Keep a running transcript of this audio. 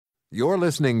You're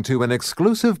listening to an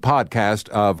exclusive podcast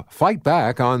of Fight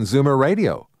Back on Zoomer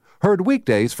Radio. Heard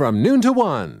weekdays from noon to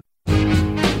 1.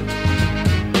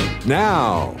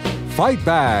 Now, Fight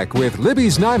Back with Libby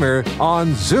Znaimer on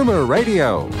Zoomer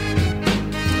Radio.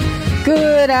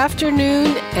 Good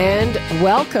afternoon and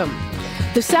welcome.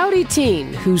 The Saudi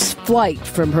teen whose flight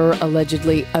from her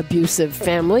allegedly abusive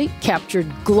family captured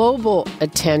global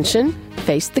attention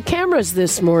faced the cameras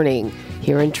this morning.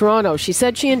 Here in Toronto, she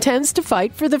said she intends to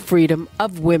fight for the freedom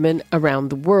of women around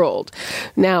the world.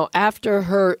 Now, after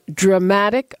her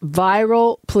dramatic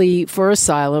viral plea for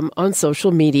asylum on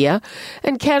social media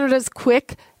and Canada's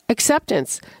quick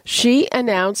acceptance, she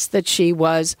announced that she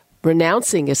was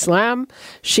renouncing Islam.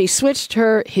 She switched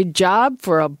her hijab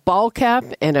for a ball cap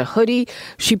and a hoodie.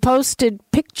 She posted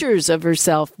pictures of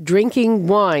herself drinking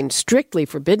wine strictly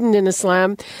forbidden in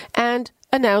Islam and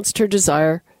announced her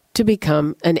desire to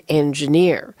become an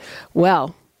engineer.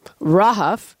 Well,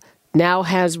 Rahaf now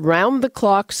has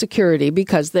round-the-clock security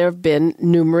because there have been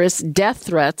numerous death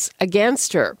threats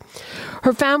against her.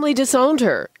 Her family disowned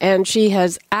her, and she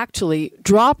has actually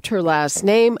dropped her last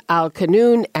name,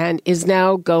 al-Qunun, and is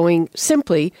now going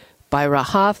simply by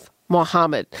Rahaf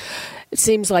Mohammed. It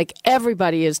seems like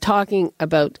everybody is talking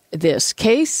about this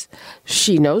case.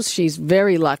 She knows she's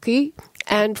very lucky.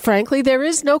 And frankly, there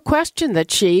is no question that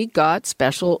she got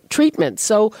special treatment.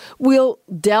 So we'll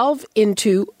delve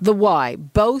into the why,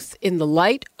 both in the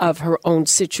light of her own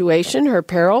situation, her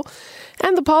peril,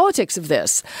 and the politics of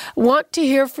this. Want to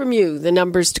hear from you. The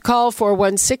numbers to call,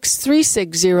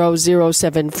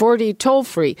 416-360-0740, toll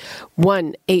free,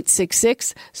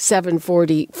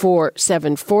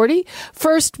 1-866-740-4740.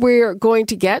 First, we're going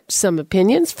to get some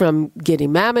opinions from Guidy,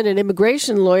 Mamann, an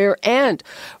immigration lawyer, and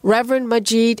Reverend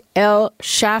Majed El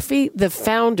Shafie, the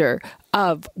founder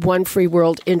of One Free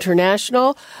World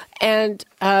International. And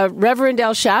Reverend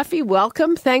El Shafie,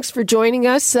 welcome. Thanks for joining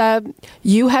us.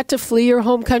 You had to flee your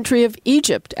home country of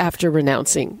Egypt after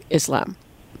renouncing Islam.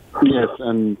 Yes,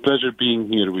 and pleasure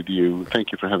being here with you.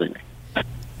 Thank you for having me.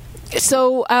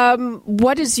 So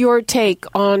what is your take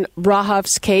on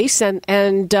Rahaf's case, and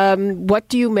what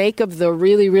do you make of the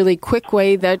really, really quick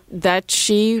way that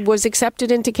she was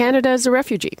accepted into Canada as a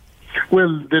refugee?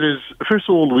 Well, first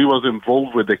of all, we was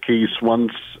involved with the case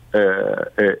once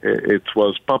it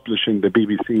was published in the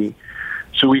BBC.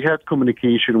 So we had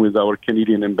communication with our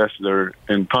Canadian ambassador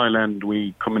in Thailand.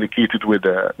 We communicated with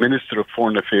the Minister of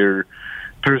Foreign Affairs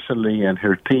personally and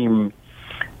her team.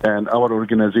 And our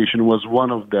organization was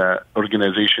one of the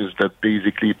organizations that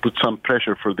basically put some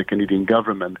pressure for the Canadian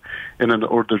government in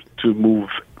order to move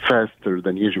faster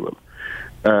than usual.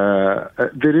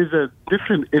 There is a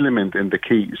different element in the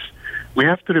case. We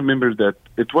have to remember that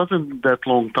it wasn't that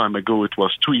long time ago, it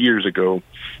was 2 years ago,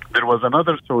 there was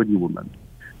another Saudi woman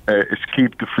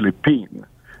escaped to Philippines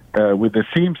with the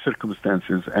same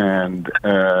circumstances, and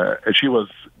she was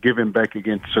given back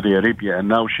again to Saudi Arabia, and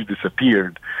now she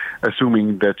disappeared,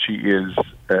 assuming that she is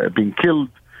being killed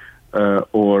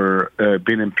or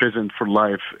been imprisoned for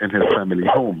life in her family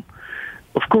home.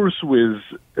 Of course, with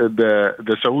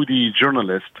the Saudi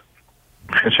journalist,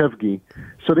 Khashoggi,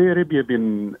 Saudi Arabia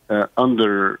been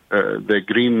under the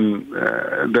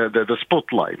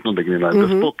spotlight, not the green light, the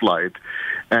spotlight,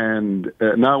 and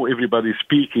now everybody's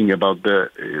speaking about the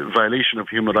violation of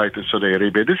human rights in Saudi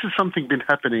Arabia. This is something been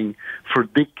happening for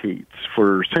decades,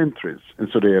 for centuries in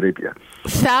Saudi Arabia.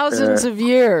 Thousands of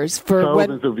years.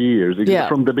 Thousands of years,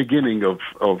 from the beginning of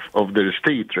their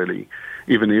state, really,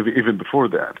 even before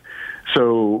that.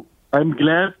 So I'm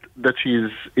glad that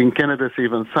she's in Canada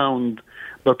safe and sound,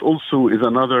 but also is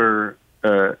another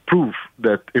proof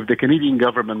that if the Canadian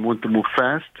government want to move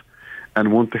fast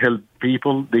and want to help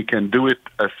people, they can do it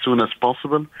as soon as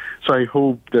possible. So I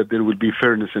hope that there will be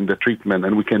fairness in the treatment,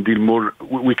 and we can treat more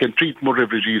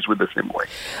refugees with the same way.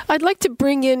 I'd like to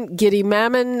bring in Guidy.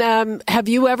 Mamann, have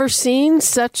you ever seen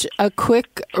such a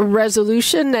quick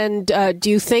resolution? And do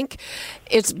you think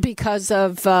it's because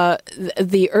of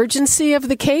the urgency of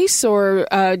the case, or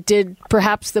did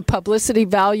perhaps the publicity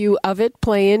value of it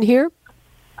play in here?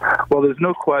 Well, there's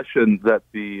no question that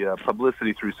the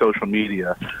publicity through social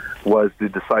media was the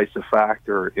decisive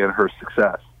factor in her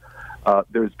success.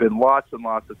 There's been lots and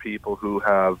lots of people who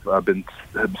have been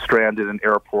stranded in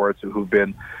airports, who've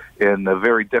been in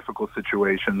very difficult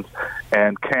situations,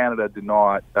 and Canada did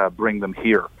not bring them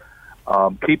here.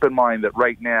 Keep in mind that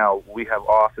right now we have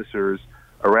officers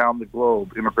around the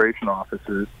globe, immigration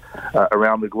officers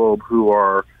around the globe, who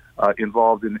are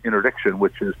involved in interdiction,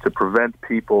 which is to prevent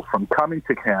people from coming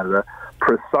to Canada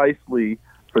precisely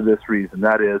for this reason.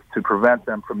 That is, to prevent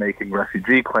them from making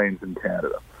refugee claims in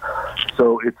Canada.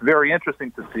 So it's very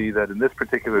interesting to see that in this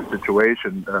particular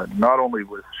situation, not only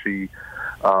was she,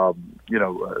 allowed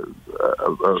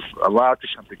to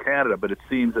come to Canada, but it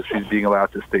seems that she's being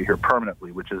allowed to stay here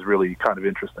permanently, which is really kind of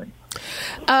interesting.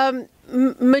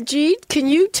 Majed, can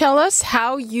you tell us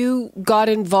how you got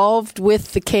involved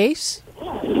with the case?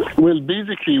 Well,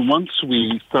 basically, once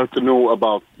we start to know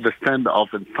about the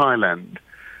standoff in Thailand,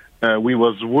 we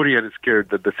was worried and scared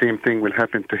that the same thing will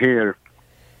happen to her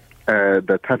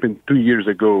that happened 2 years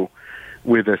ago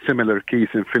with a similar case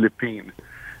in Philippines.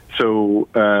 So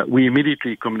we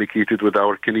immediately communicated with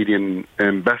our Canadian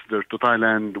ambassador to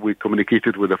Thailand. We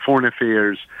communicated with the Foreign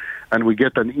Affairs, and we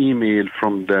get an email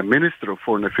from the Minister of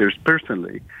Foreign Affairs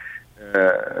personally,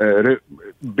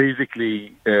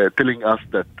 basically telling us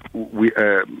that we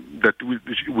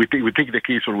take the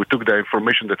case, or we took the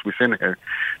information that we sent her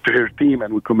to her team,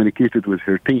 and we communicated with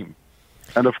her team.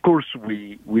 And of course,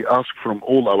 we asked from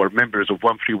all our members of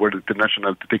One Free World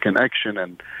International to take an action,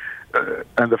 and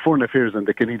the Foreign Affairs and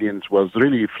the Canadians was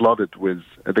really flooded with,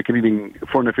 the Canadian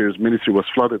Foreign Affairs Ministry was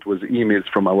flooded with emails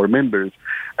from our members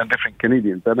and different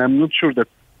Canadians. And I'm not sure that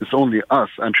it's only us.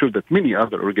 I'm sure that many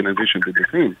other organizations did the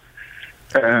same.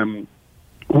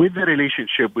 With the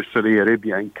relationship with Saudi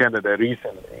Arabia and Canada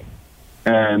recently,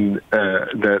 and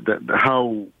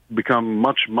how become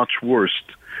much, much worse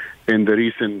in the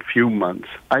recent few months,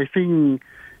 I think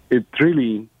it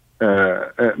really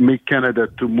make Canada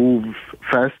to move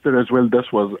faster as well.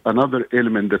 This was another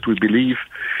element that we believe.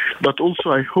 But also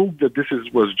I hope that this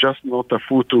was just not a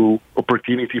photo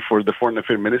opportunity for the Foreign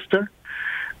Affairs Minister.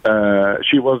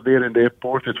 She was there in the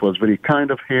airport. It was very kind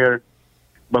of her.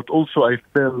 But also I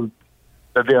felt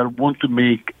that they want to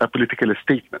make a political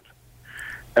statement.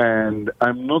 And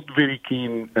I'm not very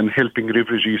keen in helping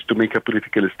refugees to make a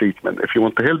political statement. If you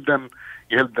want to help them,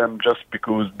 you help them just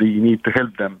because they need to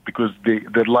help them, because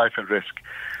their life at risk,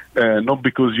 not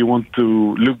because you want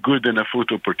to look good in a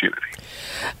photo opportunity.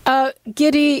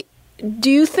 Guidy, do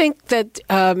you think that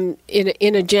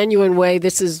in a genuine way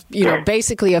this is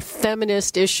basically a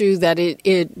feminist issue, that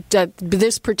that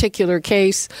this particular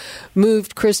case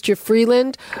moved Chrystia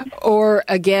Freeland, or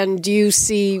again do you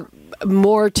see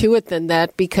more to it than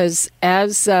that? Because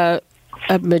as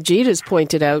Majed has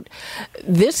pointed out,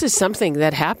 this is something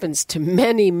that happens to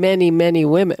many, many, many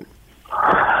women.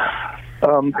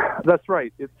 That's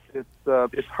right.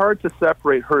 It's hard to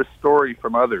separate her story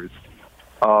from others.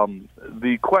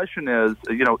 The question is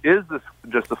this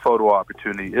just a photo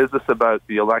opportunity? Is this about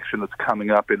the election that's coming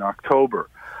up in October?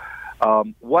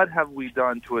 What have we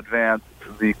done to advance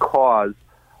the cause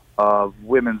of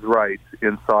women's rights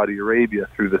in Saudi Arabia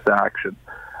through this action?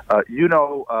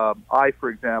 I, for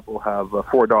example, have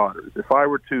 4 daughters. If I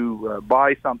were to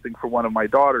buy something for one of my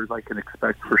daughters, I can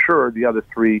expect for sure the other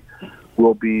 3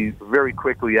 will be very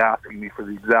quickly asking me for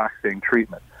the exact same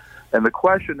treatment. And the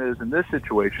question is, in this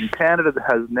situation, Canada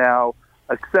has now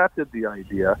accepted the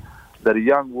idea that a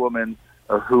young woman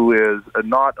who is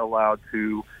not allowed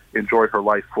to enjoy her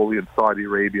life fully in Saudi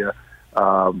Arabia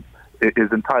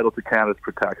is entitled to Canada's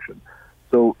protection.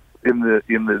 So in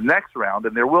the next round,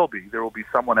 and there will be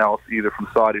someone else either from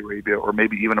Saudi Arabia or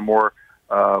maybe even a more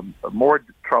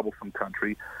troublesome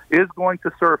country is going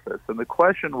to surface, and the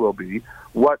question will be,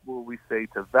 what will we say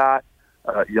to that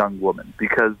young woman?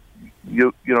 Because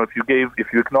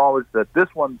if you acknowledge that this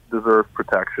one deserves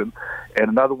protection, and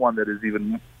another one that is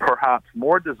even perhaps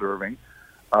more deserving,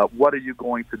 what are you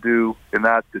going to do in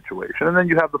that situation? And then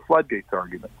you have the floodgates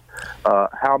argument.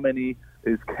 How many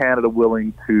is Canada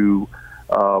willing to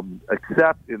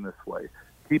accept in this way?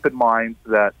 Keep in mind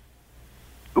that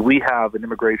we have an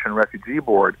Immigration and Refugee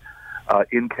Board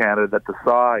in Canada that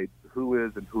decides who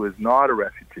is and who is not a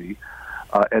refugee.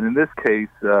 And in this case,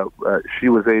 she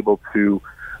was able to,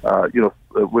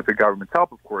 with the government's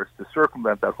help, of course, to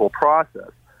circumvent that whole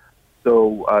process.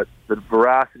 So the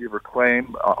veracity of her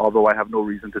claim, although I have no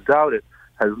reason to doubt it,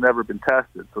 has never been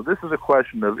tested. So this is a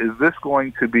question of, is this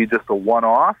going to be just a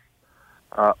one-off,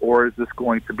 or is this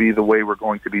going to be the way we're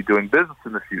going to be doing business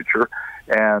in the future?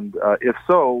 And if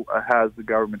so, has the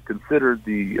government considered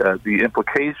the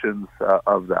implications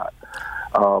of that?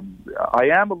 I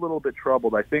am a little bit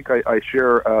troubled. I think I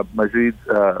share Majid's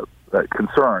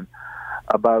concern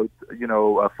about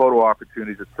photo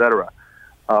opportunities, etc.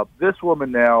 This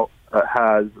woman now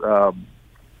has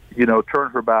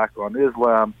turned her back on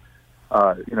Islam.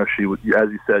 She, as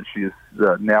you said, she is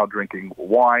now drinking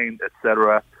wine,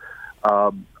 etc.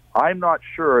 I'm not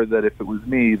sure that if it was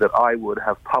me that I would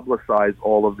have publicized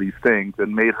all of these things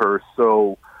and made her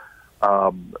so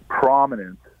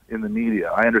prominent in the media.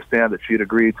 I understand that she had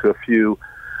agreed to a few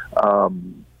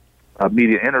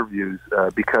media interviews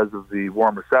because of the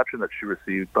warm reception that she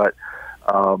received. But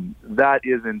that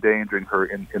is endangering her,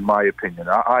 in my opinion.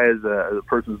 I as a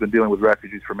person who's been dealing with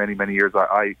refugees for many, many years,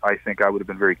 I think I would have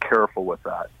been very careful with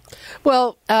that.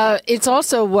 Well, it's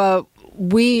also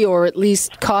we, or at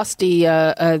least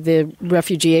Chrystia, the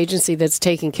refugee agency that's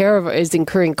taking care of her, is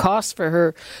incurring costs for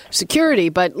her security.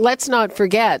 But let's not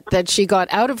forget that she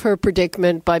got out of her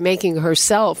predicament by making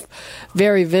herself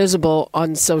very visible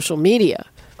on social media.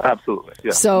 Absolutely.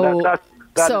 Yeah. So,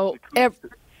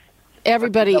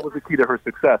 everybody, that was the key to her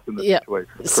success in this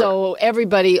situation. So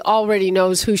everybody already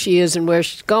knows who she is and where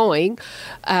she's going,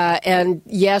 and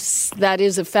yes, that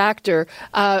is a factor.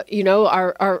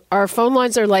 Our phone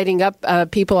lines are lighting up.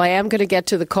 People, I am going to get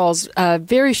to the calls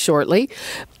very shortly.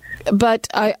 But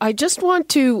I just want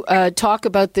to talk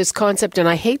about this concept, and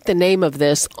I hate the name of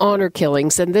this, honor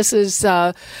killings. And this is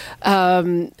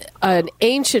an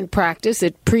ancient practice.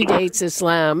 It predates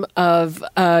Islam of,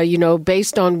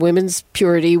 based on women's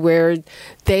purity, where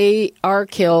they are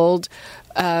killed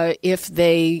if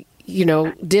they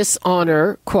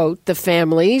dishonor, quote, the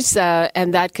families.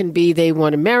 And that can be they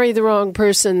want to marry the wrong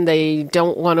person, they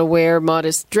don't want to wear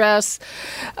modest dress.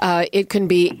 It can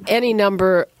be any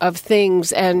number of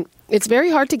things. And it's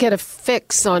very hard to get a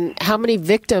fix on how many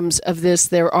victims of this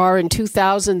there are. In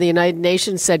 2000, the United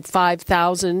Nations said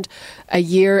 5,000 a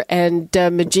year. And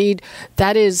Majed,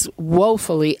 that is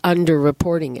woefully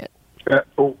underreporting it.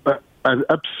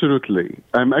 Absolutely.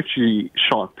 I'm actually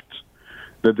shocked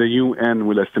that the UN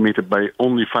will estimate it by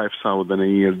only 5,000 a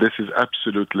year. This is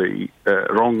absolutely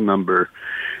a wrong number.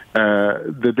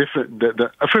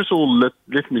 First of all,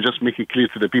 let me just make it clear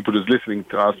to the people who's listening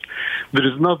to us: there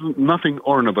is nothing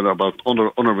honorable about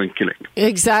honoring killing.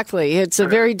 Exactly, it's a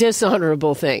very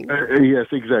dishonorable thing. Yes,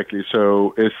 exactly.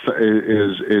 So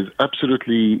is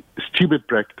absolutely stupid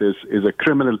practice, is a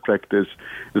criminal practice,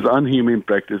 is unhumane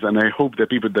practice, and I hope the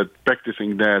people that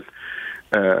practicing that.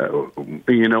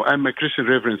 I'm a Christian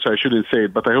reverend, so I shouldn't say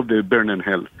it, but I hope they burn in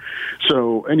hell.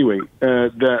 So anyway,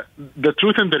 the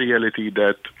truth and the reality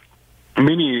that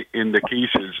many in the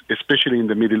cases, especially in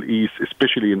the Middle East,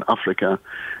 especially in Africa,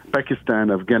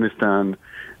 Pakistan, Afghanistan,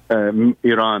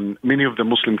 Iran, many of the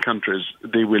Muslim countries,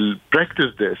 they will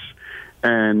practice this,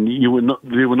 and they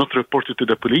will not report it to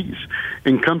the police.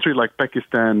 In a country like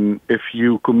Pakistan, if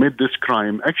you commit this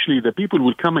crime, actually the people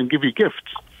will come and give you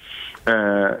gifts.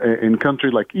 In a country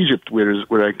like Egypt,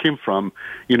 where I came from,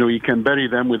 you can bury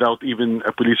them without even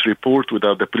a police report,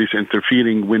 without the police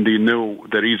interfering, when they know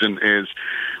the reason is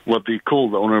what they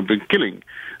call the honorable killing.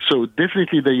 So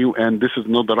definitely the UN, this is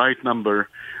not the right number.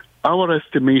 Our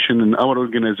estimation in our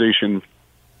organization,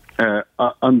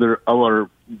 under our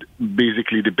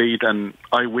basically debate and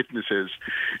eyewitnesses,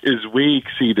 is way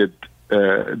exceeded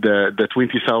the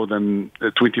 20,000,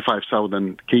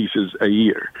 25,000 cases a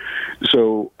year.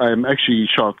 So I'm actually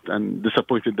shocked and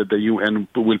disappointed that the UN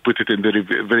will put it in very,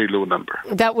 very low number.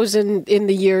 That was in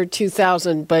the year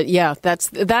 2000, but yeah, that's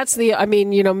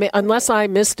the, unless I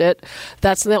missed it,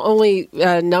 that's the only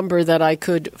number that I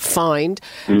could find.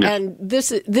 Mm-hmm. And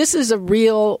this is a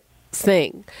real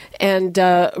thing. And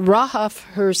Rahaf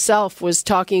herself was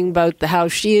talking about how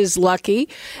she is lucky,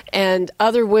 and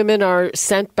other women are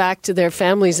sent back to their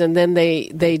families, and then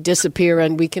they disappear.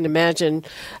 And we can imagine,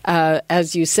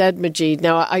 as you said, Majed.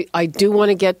 Now, I do want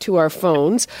to get to our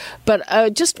phones, but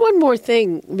just one more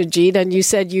thing, Majed. And you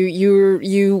said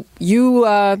you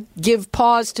give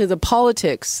pause to the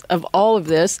politics of all of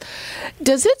this.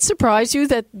 Does it surprise you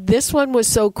that this one was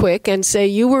so quick, and say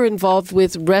you were involved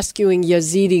with rescuing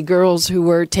Yazidi girls who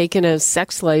were taken as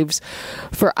sex slaves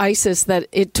for ISIS, that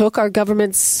it took our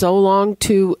government so long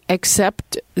to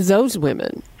accept those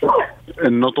women?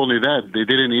 And not only that, they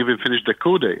didn't even finish the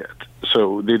coda yet.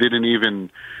 So they didn't even,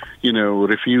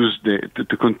 refuse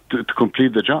to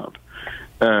complete the job.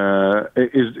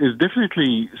 Is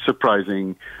definitely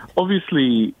surprising.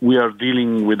 Obviously, we are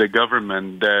dealing with a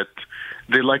government that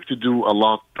they like to do a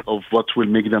lot of what will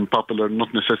make them popular,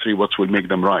 not necessarily what will make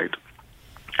them right.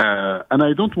 And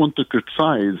I don't want to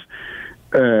criticize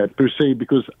per se,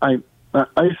 because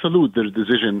I salute their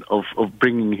decision of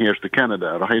bringing her to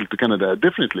Canada, Rahel to Canada.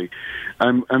 Definitely,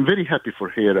 I'm very happy for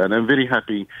her, and I'm very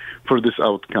happy for this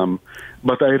outcome.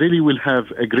 But I really will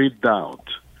have a great doubt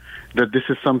that this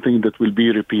is something that will be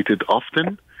repeated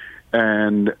often,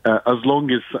 and as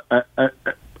long as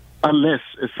unless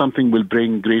something will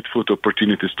bring great food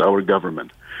opportunities to our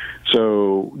government.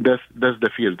 So that's the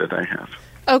fear that I have.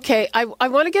 Okay, I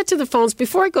want to get to the phones.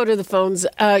 Before I go to the phones,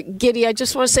 Guidy, I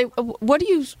just want to say, what do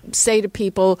you say to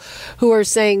people who are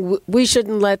saying we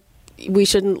shouldn't let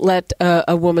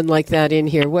a woman like that in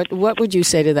here? What would you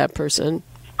say to that person?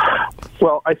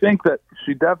 Well, I think that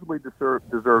she definitely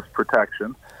deserves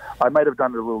protection. I might have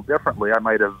done it a little differently. I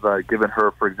might have given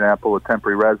her, for example, a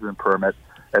temporary resident permit,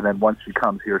 and then once she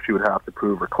comes here, she would have to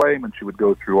prove her claim, and she would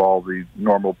go through all the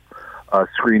normal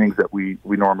screenings that we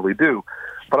normally do.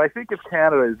 But I think if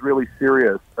Canada is really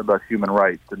serious about human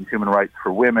rights and human rights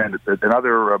for women and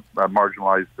other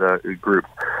marginalized groups,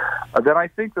 then I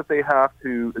think that they have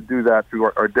to do that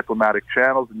through our diplomatic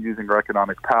channels and using our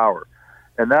economic power.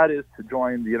 And that is to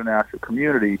join the international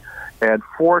community and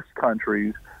force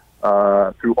countries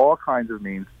through all kinds of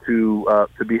means to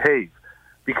behave.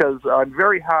 Because I'm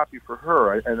very happy for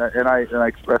her, and I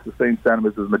express the same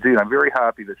sentiments as Majed. I'm very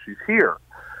happy that she's here.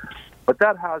 But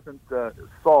that hasn't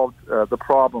solved the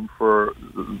problem for,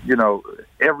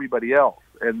 everybody else.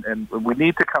 And we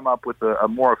need to come up with a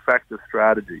more effective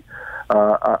strategy.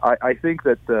 I think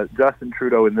that Justin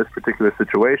Trudeau in this particular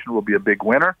situation will be a big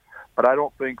winner, but I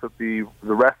don't think that the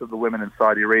rest of the women in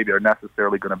Saudi Arabia are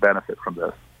necessarily going to benefit from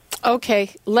this.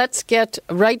 Okay, let's get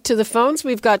right to the phones.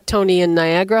 We've got Tony in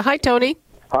Niagara. Hi, Tony.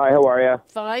 Hi, how are you?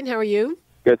 Fine, how are you?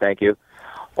 Good, thank you.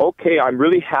 Okay, I'm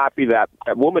really happy that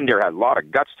woman there had a lot of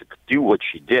guts to do what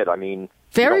she did. I mean...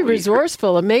 Very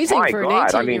resourceful, amazing for an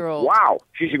 18-year-old. Wow,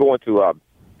 she should go into a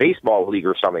baseball league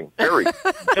or something. Very,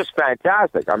 just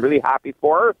fantastic. I'm really happy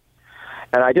for her.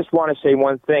 And I just want to say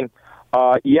one thing.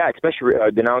 Especially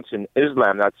denouncing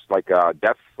Islam, that's like a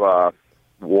death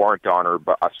warrant on her.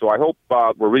 But so I hope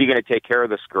we're really going to take care of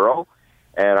this girl,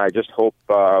 and I just hope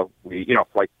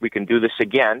we can do this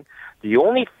again. The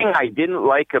only thing I didn't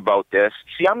like about this,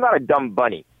 see, I'm not a dumb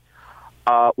bunny.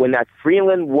 When that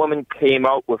Freeland woman came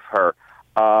out with her,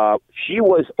 she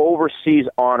was overseas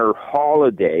on her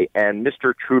holiday, and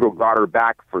Mr. Trudeau got her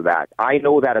back for that. I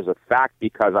know that as a fact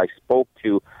because I spoke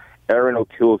to Erin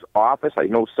O'Toole's office. I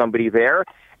know somebody there,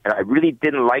 and I really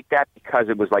didn't like that because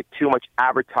it was like too much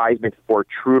advertisement for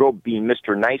Trudeau being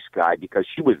Mr. Nice Guy, because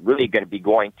she was really going to be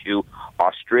going to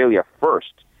Australia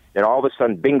first. And all of a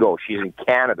sudden, bingo, she's in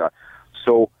Canada.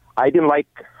 So I didn't like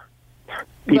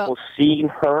people seeing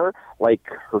her, like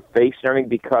her face and everything,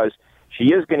 because she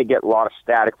is going to get a lot of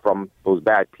static from those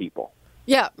bad people.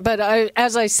 Yeah, but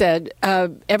as I said,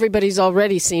 everybody's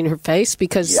already seen her face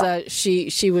because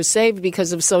she was saved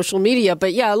because of social media.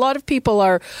 But yeah, a lot of people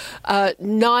are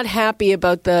not happy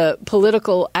about the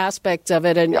political aspects of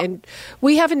it, and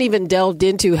we haven't even delved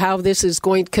into how this is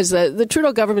going, because the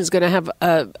Trudeau government is going to have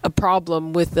a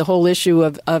problem with the whole issue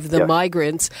of the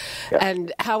migrants,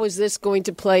 and how is this going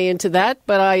to play into that?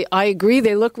 But I agree,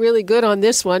 they look really good on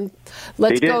this one.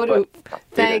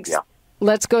 Thanks.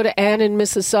 Let's go to Anne in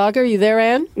Mississauga. Are you there,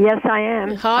 Anne? Yes, I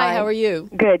am. Hi, how are you?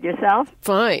 Good. Yourself?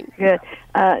 Fine. Good.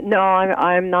 No,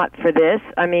 I'm not for this.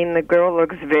 I mean, the girl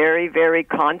looks very, very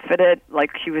confident,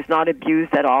 like she was not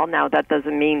abused at all. Now, that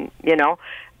doesn't mean,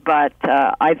 but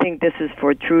I think this is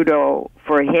for Trudeau,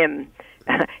 for him.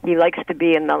 He likes to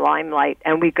be in the limelight,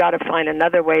 and we've got to find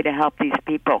another way to help these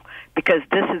people, because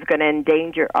this is going to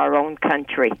endanger our own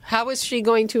country. How is she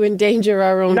going to endanger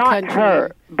our own country? Not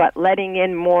her, but letting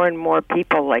in more and more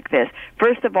people like this.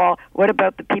 First of all, what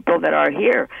about the people that are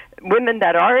here? Women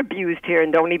that are abused here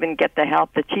and don't even get the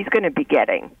help that she's going to be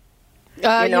getting.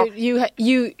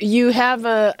 You have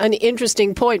an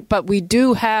interesting point, but we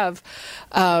do have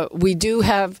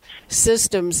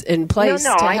systems in place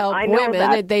to help women.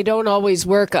 That. They don't always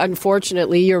work,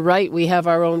 unfortunately. You're right. We have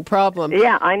our own problem.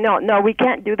 Yeah, I know. No, we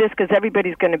can't do this because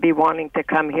everybody's going to be wanting to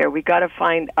come here. We got to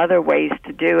find other ways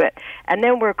to do it. And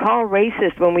then we're called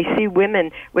racist when we see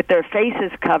women with their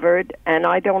faces covered, and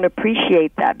I don't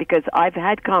appreciate that, because I've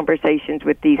had conversations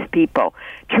with these people.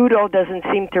 Trudeau doesn't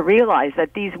seem to realize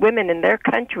that these women in their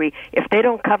country, if they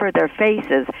don't cover their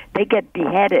faces, they get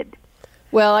beheaded.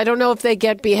 Well, I don't know if they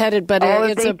get beheaded, but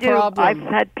it's a problem. I've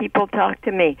had people talk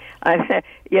to me, and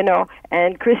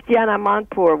Chrystia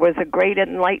Amanpour was a great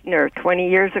enlightener 20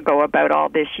 years ago about all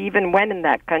this. She even went in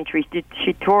that country.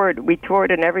 We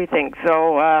toured and everything.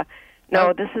 So,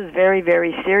 this is very,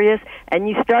 very serious. And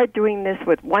you start doing this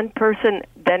with one person,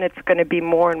 then it's going to be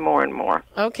more and more and more.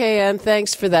 Okay, Anne,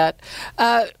 thanks for that.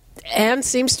 Anne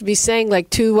seems to be saying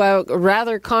like two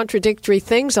rather contradictory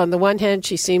things. On the one hand,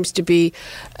 she seems to be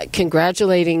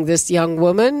congratulating this young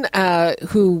woman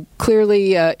who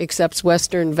clearly accepts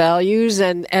Western values,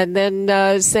 and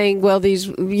then saying, well, these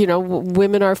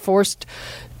women are forced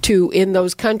to in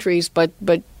those countries, but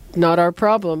not our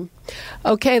problem.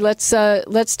 Okay, let's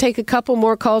take a couple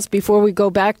more calls before we go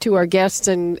back to our guests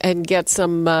and get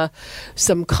some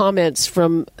comments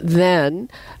from them.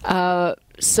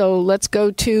 So let's go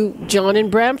to John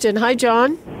in Brampton. Hi,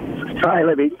 John. Hi,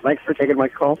 Libby. Thanks for taking my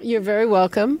call. You're very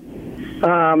welcome.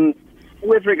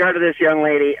 With regard to this young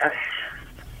lady,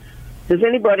 does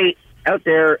anybody out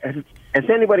there, has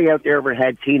anybody out there ever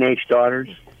had teenage daughters?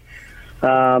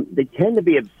 They tend to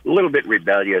be a little bit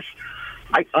rebellious.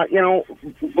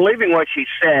 Believing what she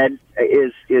said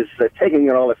is taking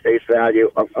it all at face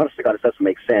value. Honest to God, it doesn't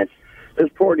make sense. This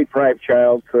poor deprived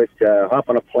child could hop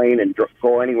on a plane and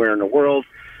go anywhere in the world,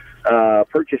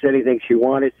 purchase anything she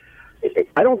wanted.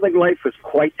 I don't think life was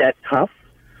quite that tough.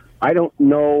 I don't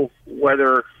know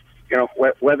whether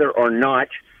or not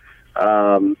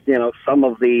some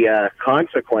of the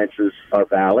consequences are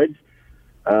valid.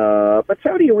 But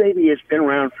Saudi Arabia has been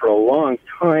around for a long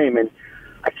time, and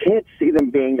I can't see them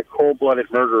being the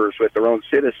cold-blooded murderers with their own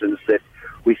citizens that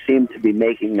we seem to be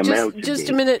making them out to be. Just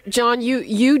a minute, John.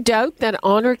 You doubt that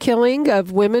honor killing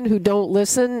of women who don't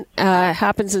listen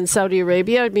happens in Saudi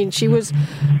Arabia? I mean, she was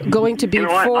going to be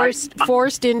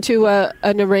forced into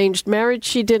an arranged marriage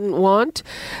she didn't want,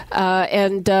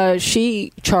 and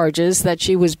she charges that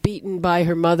she was beaten by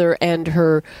her mother and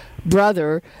her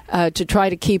brother to try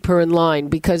to keep her in line,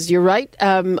 because you're right,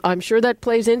 I'm sure that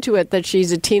plays into it that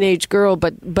she's a teenage girl,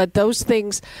 but those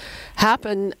things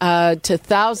happen to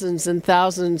thousands and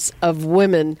thousands of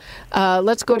women.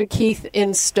 Let's go to Keith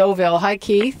in Stouffville. Hi,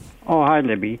 Keith. Oh, hi,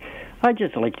 Libby. I'd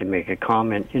just like to make a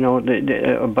comment,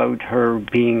 about her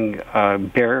being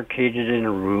barricaded in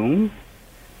a room.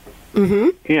 Mm-hmm.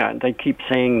 Yeah, they keep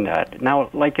saying that. Now,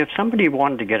 like if somebody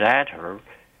wanted to get at her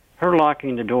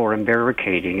locking the door and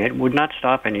barricading it would not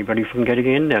stop anybody from getting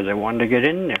in there. They wanted to get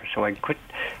in there. So I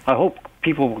hope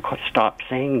people will stop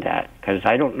saying that, because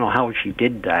I don't know how she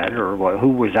did that, or who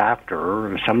was after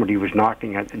her, or somebody was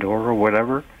knocking at the door or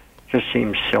whatever. It just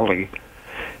seems silly.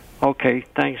 Okay,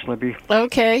 thanks, Libby.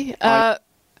 Okay.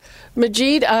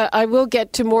 Majed, I will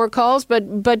get to more calls,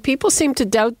 but people seem to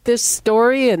doubt this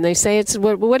story, and they say it's...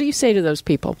 What do you say to those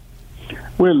people?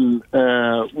 Well,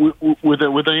 with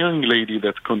a young lady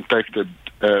that contacted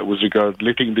with regard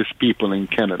letting these people in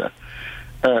Canada,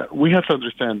 we have to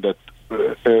understand that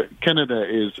Canada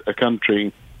is a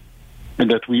country and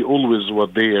that we always were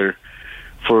there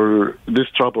for these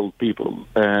troubled people.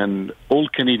 And all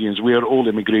Canadians, we are all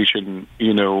immigration,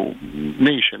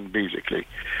 nation, basically.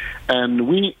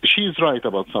 And she's right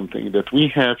about something, that we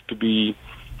have to be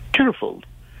careful.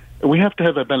 We have to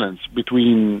have a balance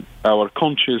between our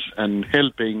conscience and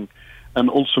helping, and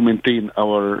also maintain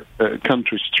our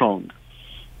country strong.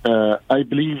 I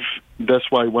believe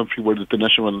that's why One Free World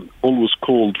International always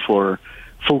called for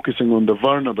focusing on the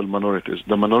vulnerable minorities,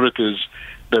 the minorities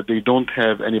that they don't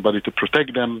have anybody to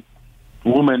protect them,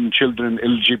 women, children,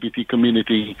 LGBT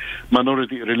community,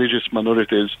 religious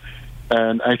minorities.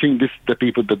 And I think this is the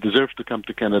people that deserve to come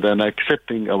to Canada and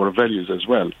accepting our values as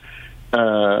well.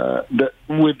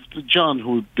 With John,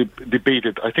 who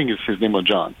debated, I think his name was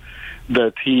John,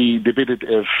 that he debated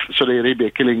if Saudi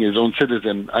Arabia killing his own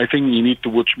citizen. I think you need to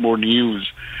watch more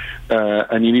news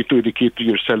and you need to educate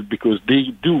yourself, because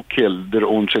they do kill their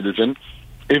own citizen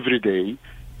every day,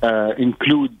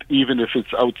 include even if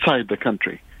it's outside the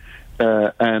country.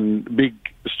 And big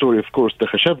story, of course, the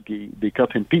Khashoggi, they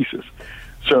cut him pieces.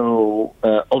 So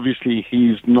obviously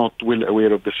he's not well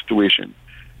aware of the situation.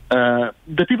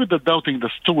 The people that doubting the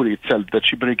story itself, that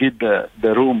she barricaded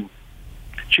the room,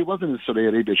 she wasn't in Saudi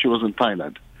Arabia, she was in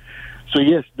Thailand. So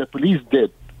yes, the police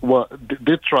did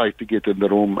try to get in the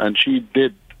room, and she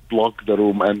did block the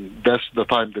room, and that's the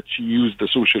time that she used the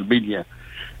social media.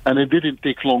 And it didn't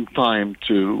take long time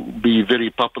to be very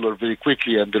popular very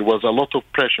quickly, and there was a lot of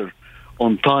pressure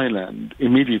on Thailand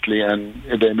immediately, and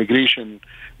the immigration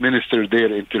minister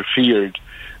there interfered.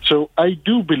 So I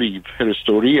do believe her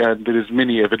story, and there is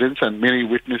many evidence and many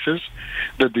witnesses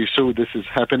that they saw this is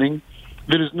happening.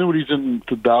 There is no reason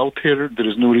to doubt her. There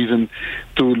is no reason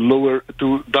to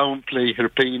downplay her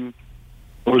pain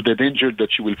or the danger that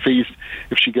she will face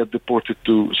if she gets deported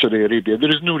to Saudi Arabia. There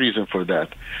is no reason for that.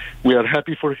 We are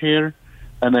happy for her,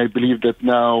 and I believe that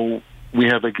now we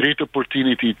have a great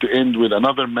opportunity to end with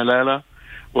another Malala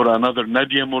or another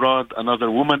Nadia Murad, another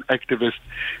woman activist,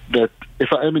 that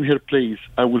if I am in her place,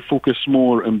 I will focus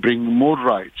more and bring more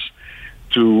rights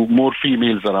to more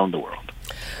females around the world.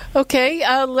 Okay,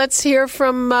 let's hear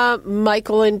from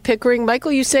Michael in Pickering.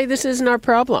 Michael, you say this isn't our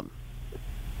problem.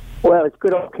 Well, it's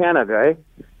good old Canada, eh?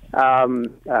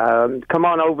 Come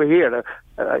on over here.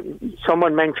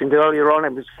 Someone mentioned earlier on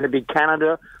it was going to be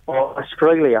Canada or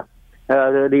Australia.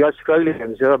 The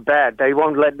Australians are bad. They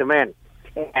won't let them in.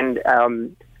 And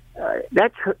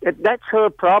that's her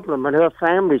problem and her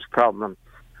family's problem.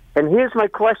 And here's my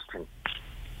question.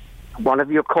 One of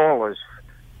your callers,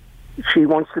 she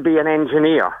wants to be an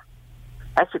engineer.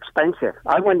 That's expensive.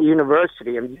 I went to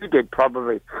university, and you did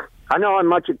probably. I know how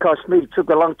much it cost me. It took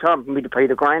a long time for me to pay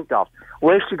the grant off.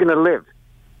 Where's she going to live?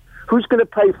 Who's going to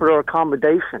pay for her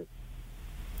accommodation?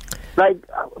 Like,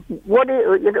 what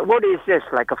is this,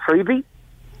 like a freebie?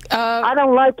 I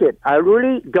don't like it. I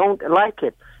really don't like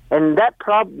it. And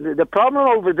the problem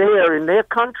over there in their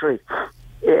country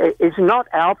is not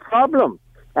our problem.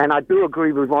 And I do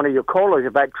agree with one of your callers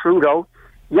about Trudeau.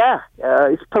 Yeah,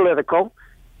 it's political.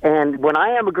 And when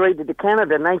I emigrated to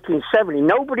Canada in 1970,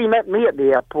 nobody met me at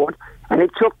the airport, and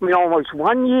it took me almost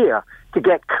 1 year to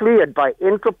get cleared by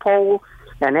Interpol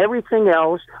and everything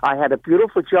else. I had a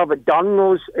beautiful job at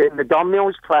Domino's, in the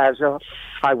Domino's Plaza.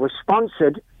 I was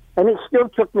sponsored, and it still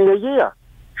took me a year.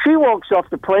 She walks off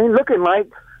the plane looking like,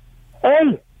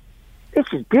 hey, this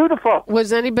is beautiful.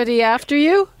 Was anybody after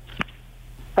you?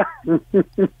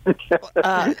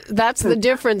 That's the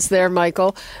difference there,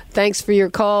 Michael. Thanks for your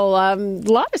call. A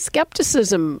lot of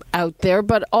skepticism out there,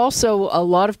 but also a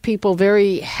lot of people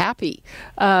very happy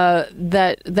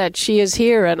that she is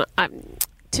here. And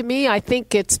to me, I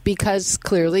think it's because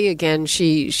clearly, again,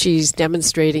 she's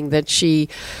demonstrating that she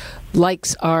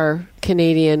likes our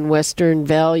Canadian Western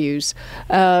values.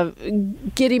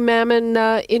 Guidy,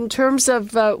 Mamann, in terms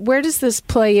of where does this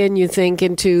play in, you think,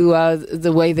 into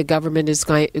the way the government is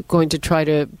going to try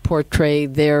to portray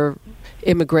their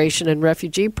immigration and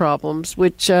refugee problems,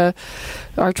 which are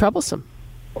troublesome?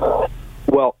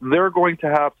 Well, they're going to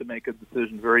have to make a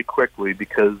decision very quickly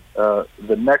because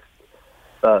the next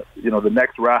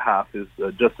Rahaf is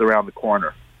just around the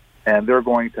corner. And they're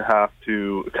going to have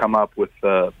to come up with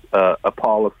a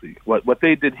policy. What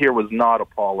they did here was not a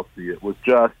policy. It was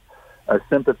just a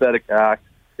sympathetic act.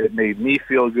 It made me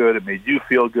feel good. It made you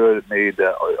feel good. It made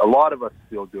a lot of us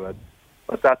feel good.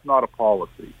 But that's not a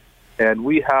policy. And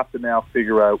we have to now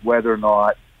figure out whether or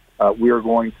not we are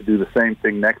going to do the same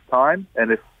thing next time.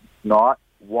 And if not,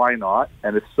 why not?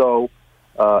 And if so,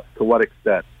 to what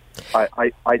extent?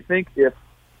 I think if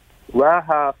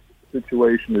Rahaf's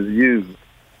situation is used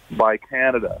by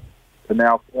Canada to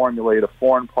now formulate a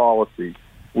foreign policy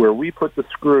where we put the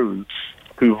screws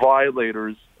to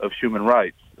violators of human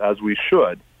rights, as we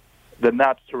should, then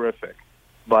that's terrific.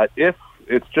 But if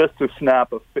it's just to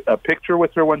snap a picture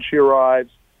with her when she arrives,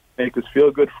 make us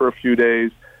feel good for a few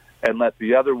days, and let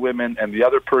the other women and the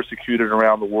other persecuted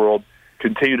around the world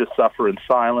continue to suffer in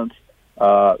silence,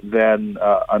 then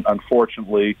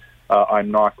unfortunately,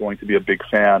 I'm not going to be a big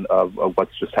fan of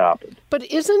what's just happened. But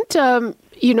isn't,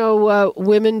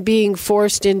 women being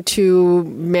forced into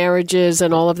marriages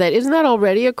and all of that, isn't that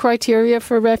already a criteria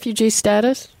for refugee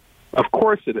status? Of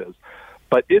course it is.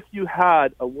 But if you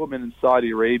had a woman in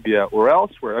Saudi Arabia or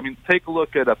elsewhere, I mean, take a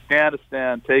look at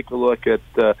Afghanistan, take a look at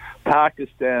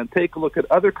Pakistan, take a look at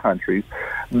other countries.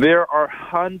 There are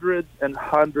hundreds and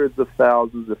hundreds of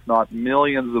thousands, if not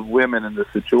millions of women in this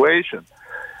situation.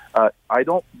 I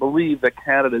don't believe that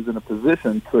Canada is in a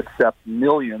position to accept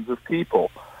millions of people.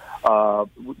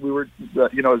 We were,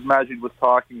 as Majed was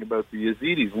talking about the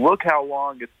Yazidis, look how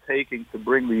long it's taking to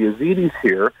bring the Yazidis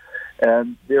here,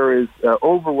 and there is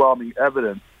overwhelming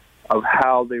evidence of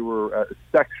how they were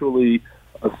sexually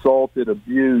assaulted,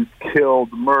 abused,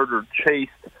 killed, murdered,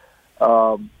 chased,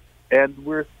 and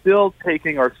we're still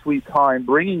taking our sweet time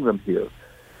bringing them here.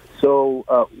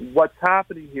 So what's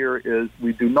happening here is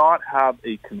we do not have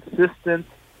a consistent,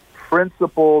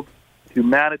 principled,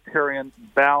 humanitarian,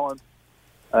 balanced,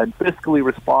 and fiscally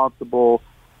responsible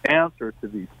answer to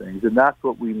these things, and that's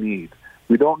what we need.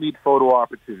 We don't need photo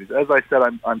opportunities. As I said,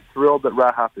 I'm thrilled that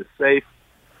Rahaf is safe.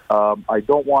 I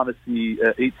don't want to see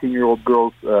 18-year-old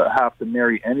girls have to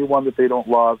marry anyone that they don't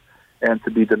love and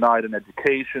to be denied an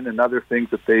education and other things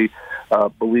that they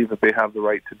believe that they have the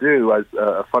right to do as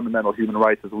fundamental human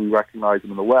rights as we recognize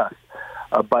them in the West.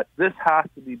 But this has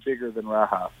to be bigger than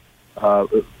Rahaf.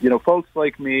 Folks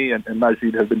like me and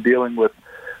Majed have been dealing with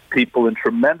people in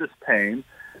tremendous pain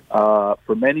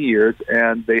for many years,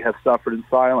 and they have suffered in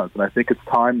silence. And I think it's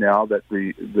time now that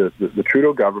the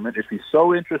Trudeau government, if he's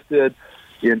so interested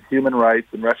in human rights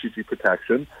and refugee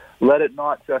protection, let it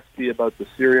not just be about the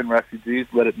Syrian refugees.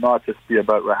 Let it not just be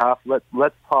about Rahaf.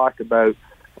 Let's talk about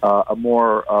a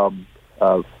more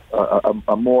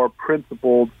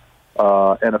principled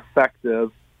and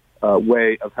effective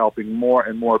way of helping more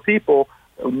and more people,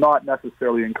 not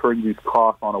necessarily incurring these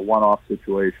costs on a one-off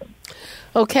situation.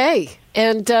 Okay.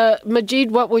 And Majed,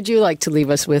 what would you like to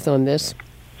leave us with on this?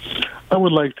 I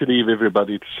would like to leave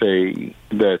everybody to say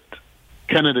that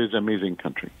Canada is an amazing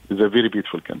country. It's a very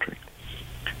beautiful country.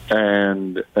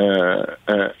 And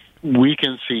we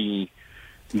can see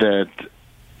that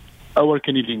our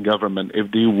Canadian government, if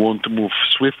they want to move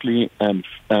swiftly and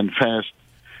fast,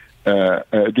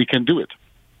 they can do it.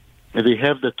 They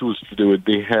have the tools to do it.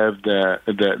 They have the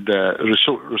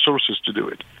resources to do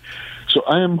it. So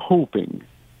I am hoping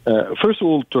First of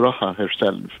all, to Rahaf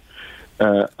herself,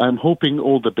 I'm hoping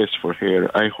all the best for her.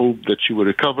 I hope that she will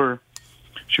recover,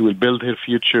 she will build her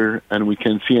future, and we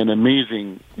can see an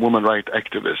amazing woman rights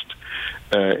activist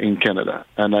in Canada.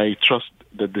 And I trust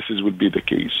that will be the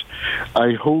case.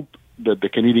 I hope that the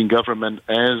Canadian government,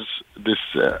 as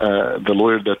the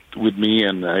lawyer that with me,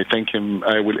 and I thank him,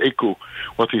 I will echo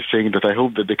what he's saying, that I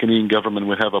hope that the Canadian government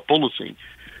will have a policy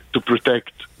to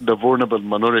protect the vulnerable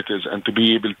minorities and to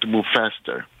be able to move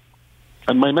faster.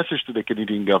 And my message to the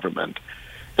Canadian government,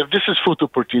 if this is photo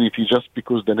opportunity just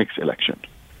because the next election,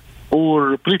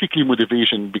 or politically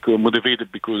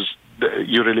motivated because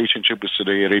your relationship with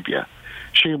Saudi Arabia,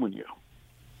 shame on you.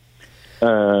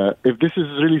 If this is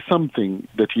really something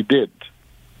that you did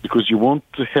because you want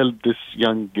to help this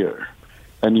young girl,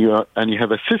 and you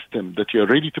have a system that you are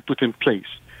ready to put in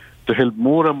place to help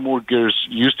more and more girls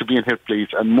used to be in her place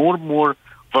and more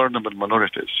vulnerable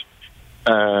minorities,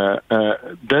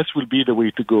 that will be the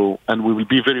way to go, and we will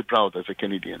be very proud as a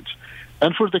Canadians.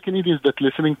 And for the Canadians that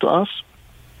listening to us,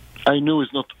 I know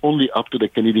it's not only up to the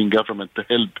Canadian government to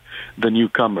help the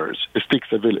newcomers. It takes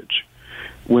a village.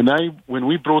 When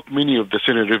we brought many of the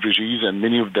Syrian refugees and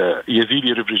many of the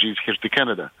Yazidi refugees here to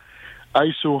Canada,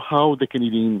 I saw how the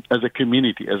Canadian, as a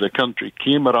community, as a country,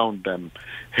 came around them,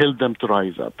 helped them to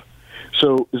rise up.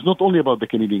 So it's not only about the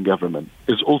Canadian government,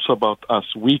 it's also about us.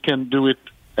 We can do it,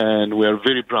 and we are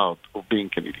very proud of being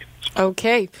Canadians.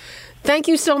 Okay. Thank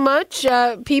you so much.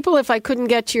 People, if I couldn't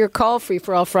get to your call, Free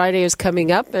for All Friday is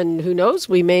coming up, and who knows,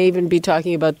 we may even be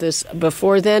talking about this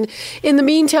before then. In the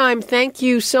meantime, thank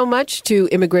you so much to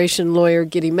immigration lawyer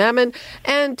Guidy Mamann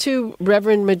and to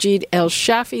Reverend Majed El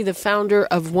Shafie, the founder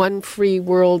of One Free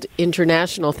World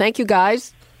International. Thank you,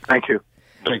 guys. Thank you.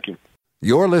 Thank you.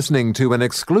 You're listening to an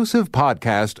exclusive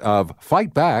podcast of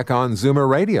Fight Back on Zoomer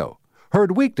Radio.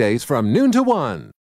 Heard weekdays from noon to 1.